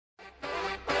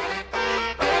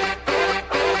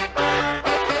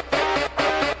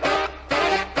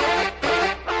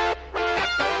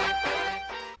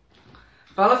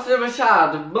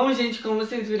debochado! Bom, gente, como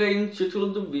vocês viram aí no título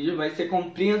do vídeo, vai ser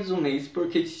comprinhas do mês,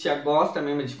 porque titia gosta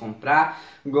mesmo de comprar,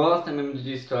 gosta mesmo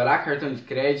de estourar cartão de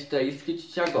crédito, é isso que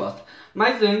titia gosta.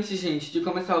 Mas antes, gente, de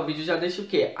começar o vídeo, já deixa o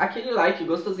quê? Aquele like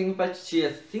gostosinho pra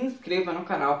titia, se inscreva no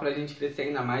canal pra gente crescer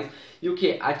ainda mais, e o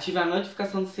quê? Ative a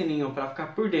notificação do sininho pra ficar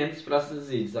por dentro dos próximos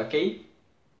vídeos, ok?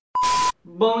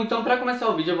 Bom, então pra começar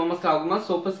o vídeo eu vou mostrar algumas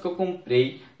roupas que eu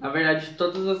comprei. Na verdade,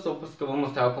 todas as roupas que eu vou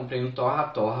mostrar eu comprei no Torra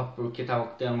Torra, porque tava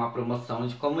tendo uma promoção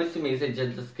de como esse mês é dia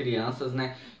das crianças,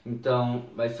 né? Então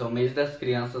vai ser o mês das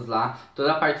crianças lá.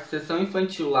 Toda a parte de sessão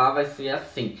infantil lá vai ser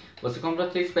assim. Você compra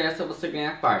 3 peças, você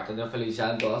ganha a quarta. Daí eu falei,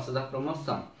 já gosto da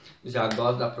promoção. Já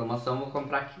gosto da promoção, vou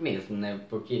comprar aqui mesmo, né?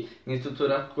 Porque minha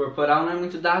estrutura corporal não é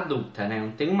muito da adulta, né?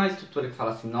 Não tem uma estrutura que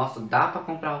fala assim, nossa, dá pra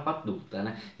comprar roupa adulta,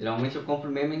 né? Geralmente eu compro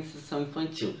mesmo em sessão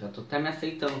infantil. Já tô até me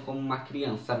aceitando como uma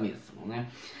criança mesmo, né?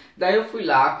 Daí eu fui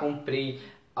lá, comprei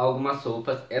algumas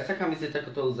roupas. Essa camiseta que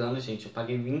eu tô usando, gente, eu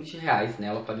paguei R$20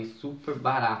 nela. Eu paguei super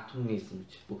barato mesmo,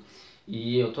 tipo...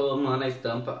 E eu tô amando a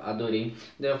estampa, adorei.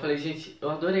 Daí eu falei, gente, eu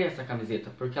adorei essa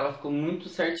camiseta, porque ela ficou muito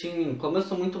certinha em mim. Como eu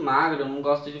sou muito magro, eu não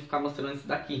gosto de ficar mostrando isso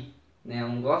daqui, né? Eu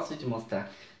não gosto de mostrar.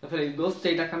 Eu falei,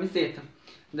 gostei da camiseta.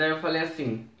 Daí eu falei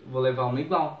assim, vou levar uma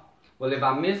igual. Vou levar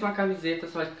a mesma camiseta,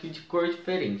 só que de cor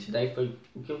diferente. Daí foi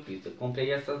o que eu fiz, eu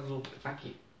comprei essa azul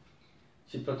aqui.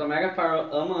 Tipo, eu tô mega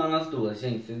amando as duas,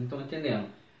 gente, vocês não estão entendendo.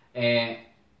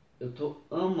 Eu tô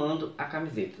amando a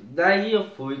camiseta. Daí eu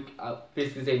fui,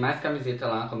 pesquisei mais camiseta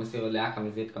lá, comecei a olhar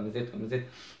camiseta.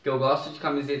 Porque eu gosto de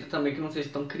camiseta também que não seja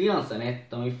tão criança, né?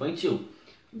 Tão infantil.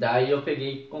 Daí eu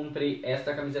peguei e comprei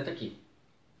essa camiseta aqui.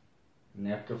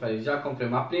 Né? Porque eu falei, já comprei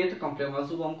uma preta, comprei uma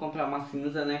azul, vamos comprar uma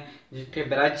cinza, né? De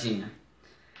quebradinha.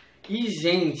 E,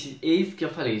 gente, eis que eu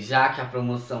falei, já que a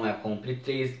promoção é compre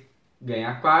 3, ganha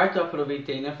a quarta, eu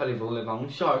aproveitei, né? Falei, vou levar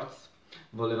uns shorts.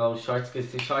 Vou levar os shorts, que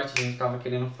esse short a gente tava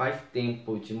querendo faz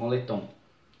tempo, de moletom.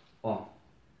 Ó,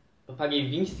 eu paguei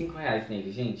R$25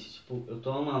 nele, gente. Tipo, eu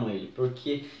tô amando ele,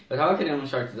 porque eu tava querendo uns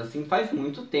shorts assim faz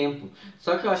muito tempo.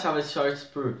 Só que eu achava esses shorts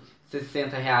por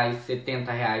R$60, R$70.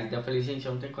 Daí eu falei, gente,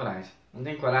 eu não tenho coragem. Não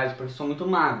tenho coragem porque eu sou muito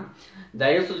magro.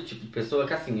 Daí eu sou do tipo de pessoa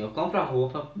que assim, eu compro a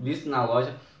roupa, visto na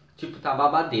loja, tipo, tá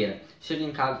babadeira. Chego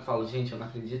em casa e falo, gente, eu não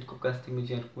acredito que eu gastei meu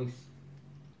dinheiro com isso.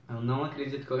 Eu não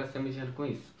acredito que eu gastei meu dinheiro com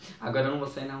isso. Agora eu não vou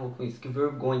sair na rua com isso. Que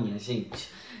vergonha, gente.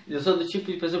 Eu sou do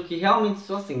tipo de pessoa que realmente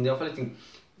sou assim. Daí eu falei assim,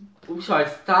 o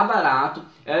shorts tá barato,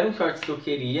 era um shorts que eu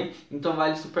queria, então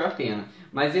vale super a pena.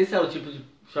 Mas esse é o tipo de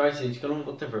shorts, gente, que eu não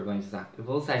vou ter vergonha de usar. Eu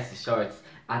vou usar esses shorts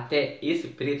até esse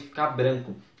preto ficar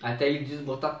branco. Até ele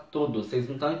desbotar todo, vocês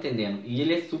não estão entendendo. E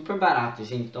ele é super barato,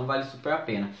 gente, então vale super a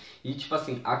pena. E tipo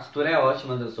assim, a costura é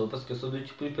ótima das roupas, porque eu sou do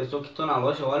tipo de pessoa que tô na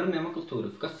loja, eu olho mesmo a costura.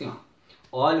 Eu fico assim, ó.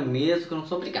 Olho mesmo que eu não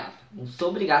sou obrigada. Não sou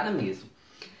obrigada mesmo.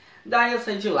 Daí eu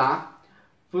saí de lá.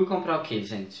 Fui comprar o que,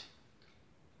 gente?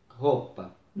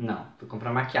 Roupa? Não. Fui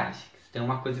comprar maquiagem. Se tem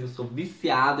uma coisa que eu sou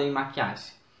viciada em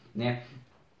maquiagem, né?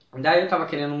 Daí eu tava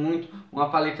querendo muito uma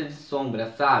paleta de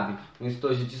sombra, sabe? Um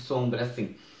estojo de sombra,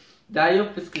 assim. Daí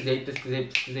eu pesquisei.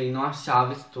 Não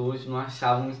achava estojo, não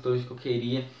achava um estojo que eu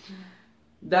queria.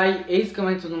 Daí, eis que eu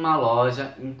entro numa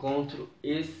loja, encontro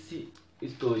esse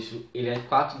estojo. Ele é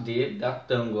 4D da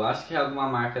Tango, acho que é alguma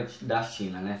marca da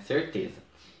China, né? Certeza.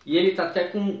 E ele tá até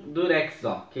com durex,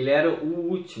 ó, que ele era o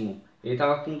último. Ele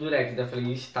tava com durex, daí eu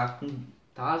falei, ixi,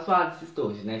 tá zoado esse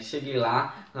estojo, né? Cheguei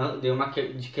lá, dei uma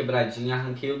de quebradinha,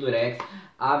 arranquei o durex,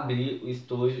 abri o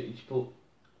estojo e, tipo,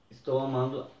 estou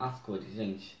amando as cores,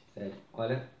 gente. Sério,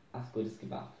 olha as cores que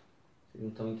bafo. Vocês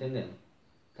não estão entendendo.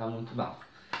 Tá muito bafo.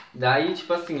 Daí,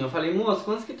 tipo assim, eu falei, moço,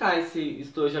 quanto que tá esse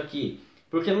estojo aqui?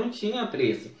 Porque não tinha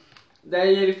preço.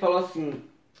 Daí ele falou assim,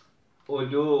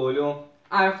 olhou.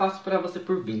 Ah, eu faço pra você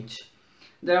por 20.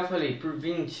 Daí eu falei, por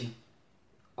 20?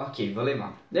 Ok, vou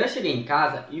levar. Daí eu cheguei em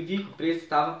casa e vi que o preço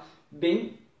estava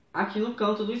bem aqui no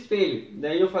canto do espelho.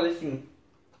 Daí eu falei assim,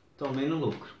 tomei no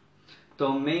lucro.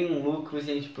 Tomei um lucro,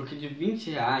 gente, porque de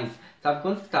R$20, sabe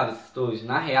quanto que tava esse estojo?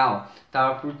 Na real,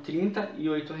 tava por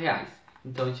R$38.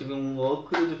 Então eu tive um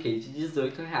lucro do que? De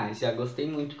R$18. Já gostei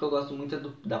muito, porque eu gosto muito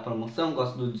da promoção,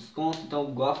 gosto do desconto, então eu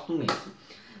gosto mesmo.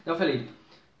 Então eu falei,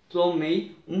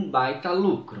 tomei um baita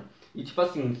lucro. E tipo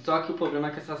assim, só que o problema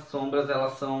é que essas sombras,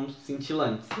 elas são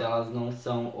cintilantes, elas não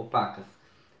são opacas.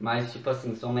 Mas tipo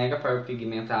assim, são mega power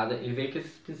pigmentada. Ele veio com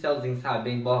esses pincelzinhos, sabe,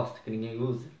 bem bosta, que ninguém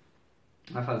usa.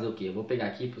 Vai fazer o que? Eu vou pegar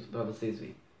aqui pra vocês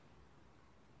verem.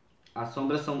 As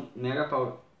sombras são mega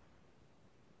power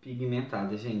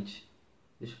pigmentadas, gente.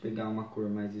 Deixa eu pegar uma cor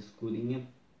mais escurinha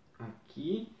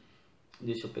aqui.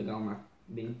 Deixa eu pegar uma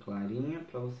bem clarinha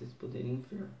pra vocês poderem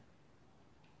ver.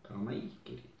 Calma aí,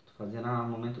 querido. Tô fazendo a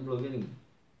momento blogueirinho.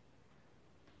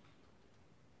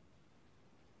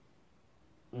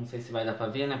 Não sei se vai dar pra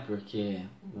ver, né? Porque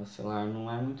meu celular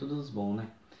não é muito dos bons, né?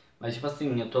 Mas tipo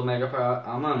assim, eu tô mega pra...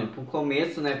 Ah, mano, e pro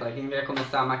começo, né? Pra quem vai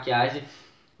começar a maquiagem,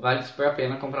 vale super a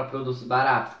pena comprar produtos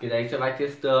baratos. Que daí você vai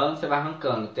testando, você vai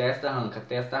arrancando. Testa, arranca,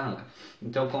 testa, arranca.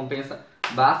 Então compensa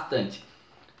bastante.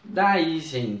 Daí,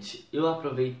 gente, eu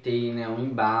aproveitei, né? O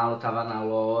embalo, tava na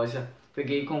loja.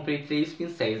 Peguei e comprei 3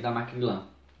 pincéis da Macrylan.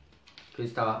 Que eu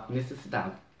estava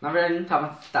necessitado. Na verdade, não estava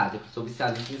necessitado, eu sou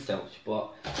viciado em pincel. Tipo,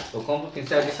 ó, eu compro o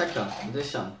pincel e deixo aqui, ó, vou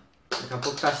deixando. Daqui a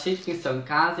pouco tá cheio de pincel em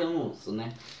casa e eu não uso,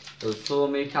 né? Eu sou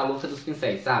meio que a louca dos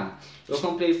pincéis, sabe? Eu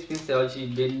comprei esse pincel de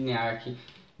delinear aqui,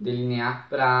 delinear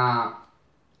pra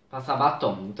passar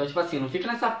batom. Então, tipo assim, não fica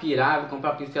nessa pira, vou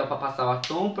comprar pincel pra passar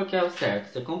batom porque é o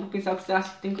certo. Você compra o pincel que você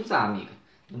acha que tem que usar, amiga.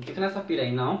 Não fica nessa pira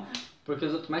aí, não, porque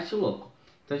os outros metem o louco.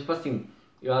 Então, tipo assim,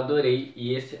 eu adorei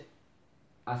e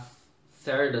as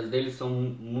cerdas deles são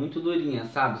muito durinhas,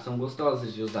 sabe? São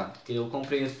gostosas de usar. Porque eu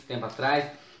comprei esse tempo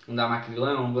atrás, um da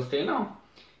Macrylan, eu não gostei não.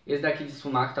 Esse daqui de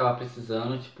esfumar que tava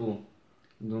precisando, tipo,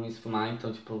 de um esfumar,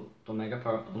 então, tipo, tô mega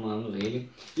amando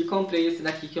ele. E comprei esse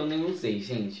daqui que eu nem usei,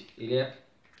 gente. Ele é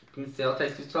pincel, tá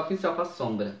escrito só pincel pra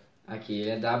sombra. Aqui,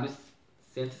 ele é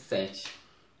W107.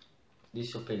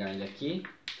 Deixa eu pegar ele aqui,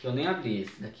 que eu nem abri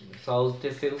esse daqui. Eu só uso os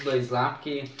terceiros dois lá,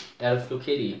 porque eram os que eu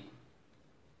queria.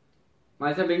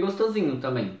 Mas é bem gostosinho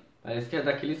também. Parece que é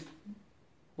daqueles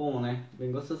bom, né?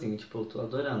 Bem gostosinho. Tipo, eu tô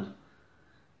adorando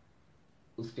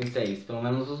os pincéis. Pelo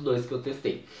menos os dois que eu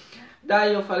testei.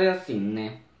 Daí eu falei assim,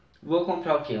 né? Vou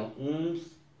comprar o quê?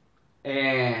 Uns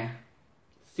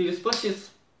cílios postiços.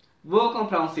 Vou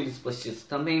comprar uns cílios postiços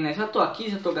também, né? Já tô aqui,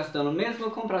 já tô gastando mesmo. Vou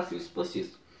comprar cílios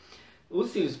postiços. Os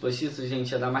cílios postiços,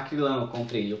 gente, é da Macrylan. Eu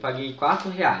comprei. Eu paguei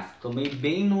R$4. Tomei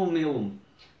bem no meu...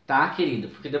 Tá, querido?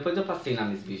 Porque depois eu passei na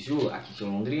Miss Biju, aqui de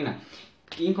Londrina,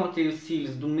 e encontrei os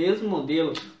cílios do mesmo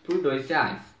modelo por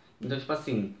R$2. Então, tipo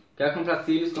assim, quero comprar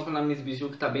cílios, compra na Miss Biju,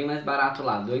 que tá bem mais barato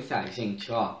lá, R$2.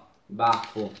 Gente, ó,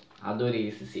 bafo. Adorei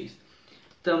esses cílios.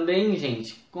 Também,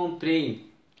 gente, comprei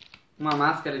uma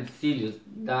máscara de cílios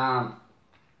da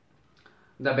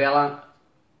Bella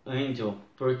Angel,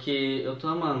 porque eu tô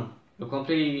amando. Eu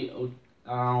comprei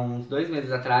há uns 2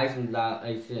 meses atrás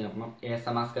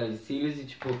essa máscara de cílios e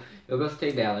tipo, eu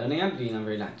gostei dela. Eu nem abri, na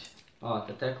verdade. Ó,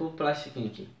 tá até com o plastiquinho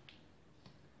aqui.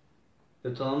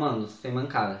 Eu tô amando, sem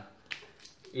mancada.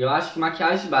 E eu acho que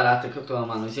maquiagem barata que eu tô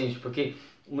amando, gente, porque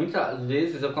muitas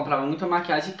vezes eu comprava muita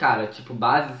maquiagem cara, tipo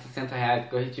base de R$60,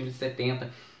 corretivo de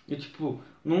 70. E tipo,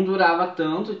 não durava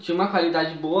tanto, tinha uma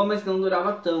qualidade boa, mas não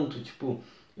durava tanto, tipo...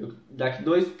 daqui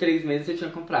 2, 3 meses eu tinha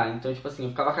que comprar. Então, tipo assim, eu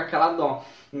ficava com aquela dó.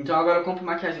 Então agora eu compro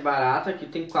maquiagem barata, que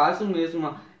tem quase o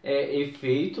mesmo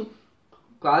efeito,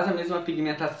 quase a mesma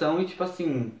pigmentação e tipo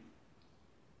assim,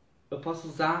 eu posso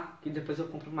usar e depois eu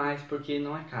compro mais, porque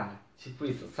não é cara. Tipo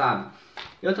isso, sabe?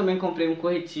 Eu também comprei um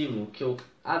corretivo, que eu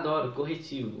adoro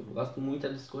corretivo. Eu gosto muito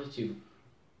desse corretivo.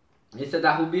 Esse é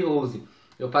da Ruby Rose.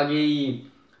 Eu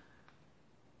paguei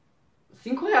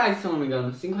R$5, se eu não me engano.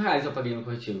 R$5 eu paguei no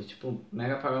corretivo. Tipo,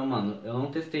 mega power, mano. Eu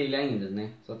não testei ele ainda,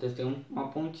 né? Só testei uma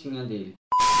pontinha dele.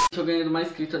 Eu ganhei de uma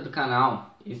inscrita do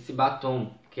canal esse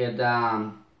batom, que é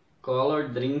da Color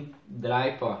Dream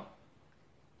Dry Pro.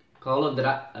 Color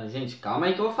Dry... Gente, calma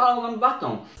aí que eu vou falar o nome do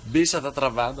batom. Bicha, tá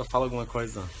travada, fala alguma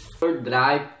coisa. Color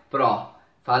Dry Pro.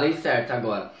 Falei certo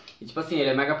agora. E tipo assim, ele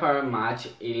é mega power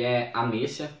matte, ele é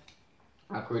ameixa,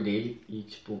 a cor dele. E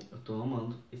tipo, eu tô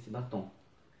amando esse batom.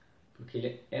 Porque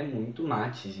ele é muito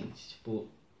mate, gente. Tipo,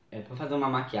 é pra fazer uma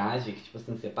maquiagem que, tipo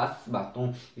assim, você passa esse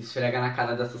batom e esfrega na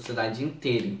cara da sociedade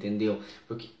inteira, entendeu?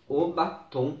 Porque o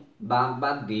batom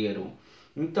babadeiro.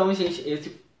 Então, gente,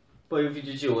 esse foi o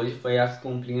vídeo de hoje. Foi as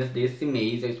comprinhas desse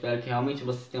mês. Eu espero que realmente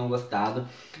vocês tenham gostado.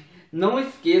 Não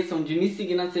esqueçam de me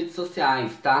seguir nas redes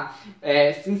sociais, tá?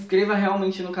 Se inscreva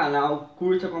realmente no canal,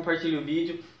 curta, compartilhe o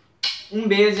vídeo. Um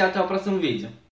beijo e até o próximo vídeo.